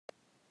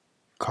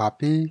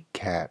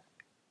Copycat.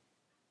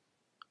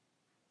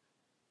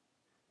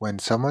 When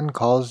someone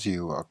calls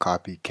you a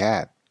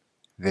copycat,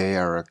 they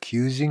are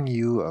accusing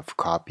you of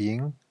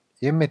copying,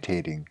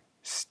 imitating,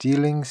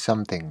 stealing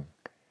something,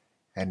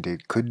 and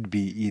it could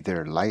be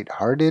either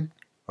light-hearted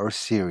or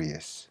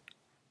serious.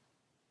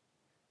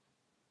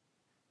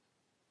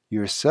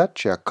 "You're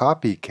such a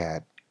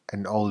copycat,"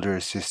 an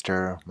older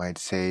sister might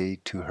say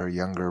to her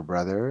younger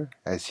brother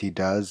as he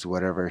does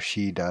whatever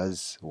she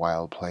does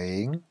while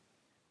playing.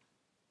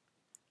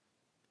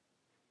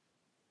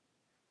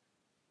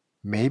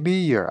 Maybe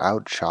you're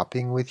out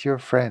shopping with your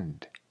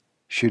friend.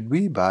 "Should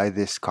we buy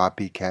this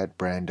copycat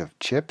brand of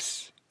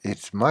chips?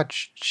 It's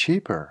much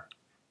cheaper."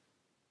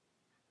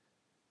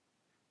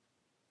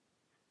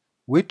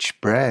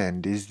 "Which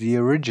brand is the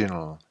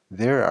original?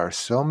 There are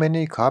so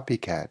many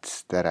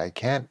copycats that I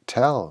can't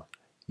tell,"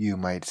 you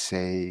might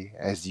say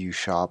as you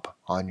shop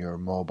on your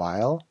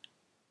mobile.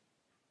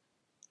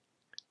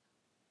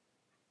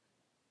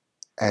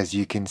 As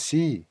you can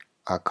see,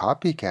 a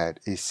copycat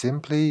is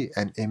simply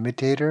an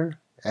imitator,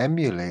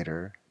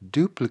 emulator,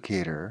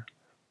 duplicator,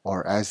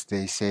 or as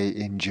they say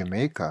in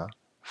Jamaica,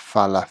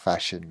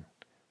 fala-fashin,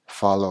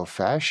 follow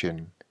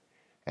fashion,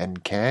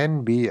 and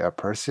can be a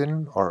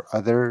person or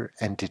other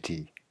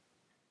entity.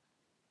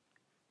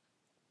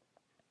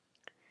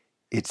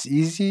 It's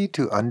easy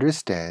to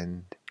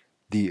understand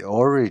the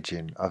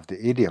origin of the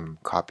idiom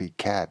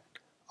copycat,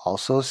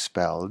 also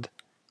spelled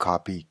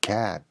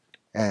copycat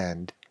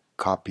and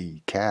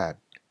copycat,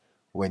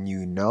 when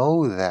you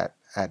know that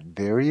at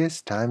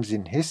various times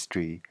in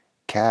history,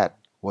 cat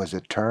was a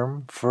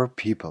term for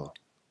people.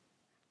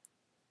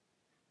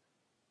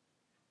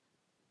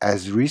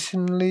 As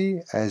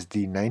recently as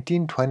the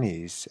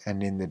 1920s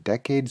and in the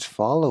decades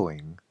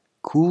following,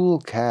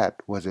 "cool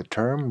cat" was a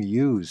term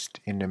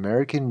used in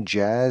American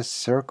jazz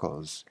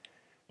circles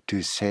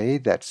to say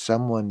that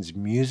someone's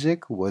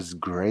music was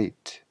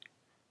great.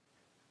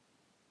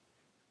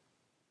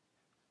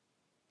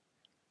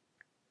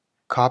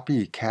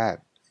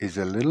 Copycat is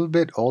a little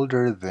bit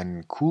older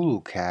than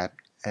cool cat,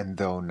 and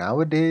though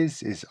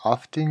nowadays is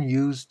often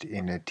used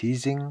in a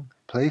teasing,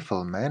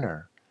 playful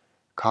manner,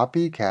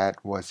 copycat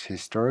was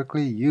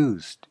historically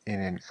used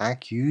in an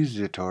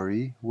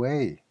accusatory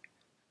way.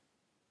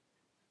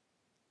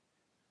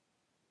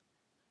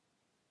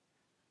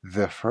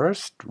 The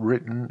first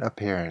written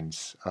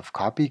appearance of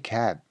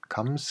copycat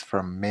comes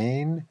from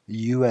Maine,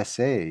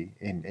 USA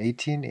in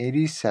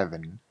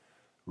 1887,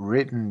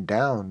 written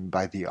down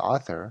by the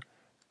author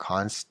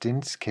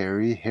Constance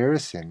Cary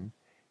Harrison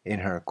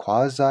in her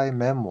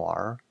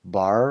quasi-memoir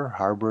Bar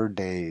Harbor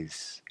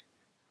Days.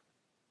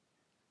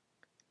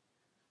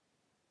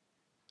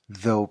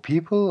 Though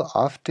people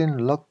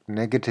often look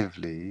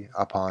negatively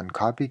upon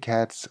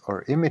copycats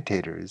or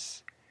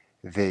imitators,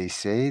 they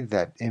say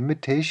that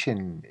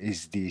imitation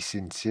is the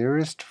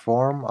sincerest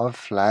form of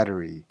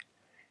flattery.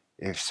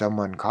 If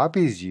someone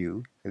copies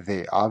you,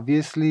 they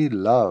obviously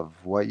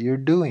love what you're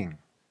doing.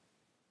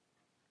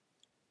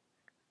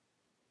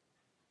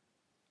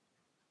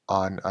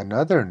 On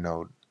another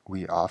note,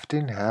 we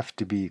often have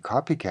to be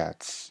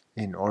copycats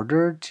in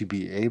order to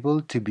be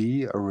able to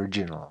be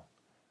original.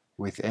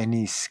 With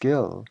any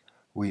skill,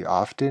 we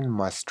often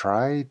must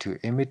try to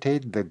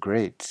imitate the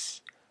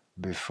greats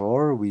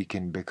before we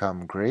can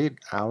become great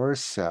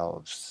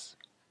ourselves.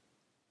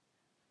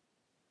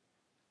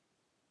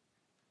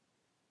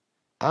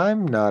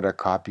 "I'm not a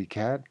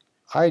copycat.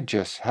 I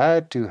just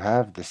had to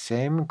have the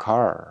same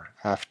car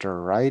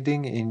after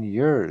riding in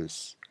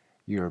yours,"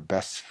 your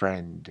best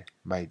friend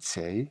might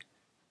say.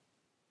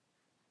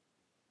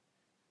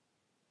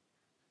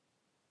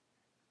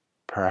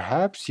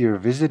 Perhaps you're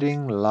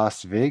visiting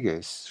Las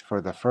Vegas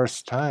for the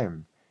first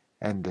time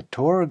and the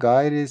tour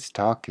guide is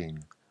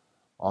talking.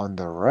 "On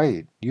the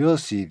right you'll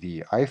see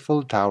the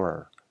Eiffel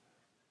Tower."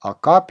 A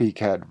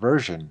copycat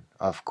version,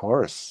 of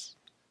course.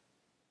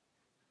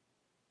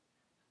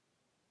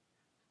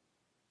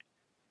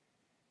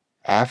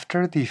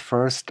 After the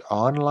first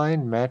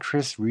online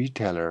mattress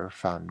retailer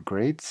found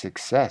great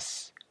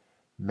success,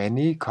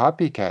 many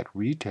copycat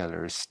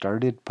retailers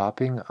started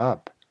popping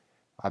up.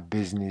 A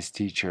business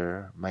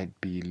teacher might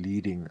be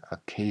leading a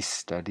case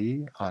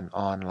study on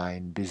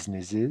online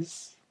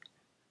businesses.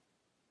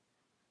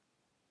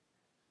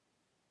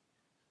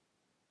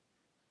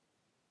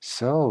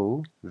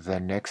 So, the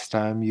next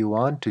time you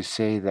want to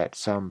say that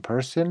some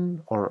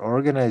person or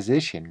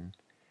organization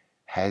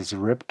has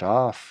ripped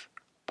off,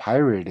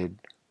 pirated,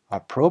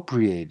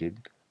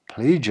 appropriated,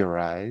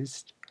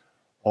 plagiarized,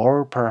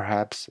 or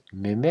perhaps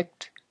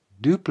mimicked,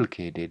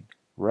 duplicated,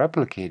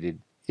 replicated,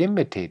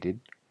 imitated,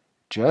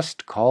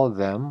 just call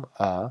them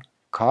a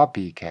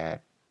copycat.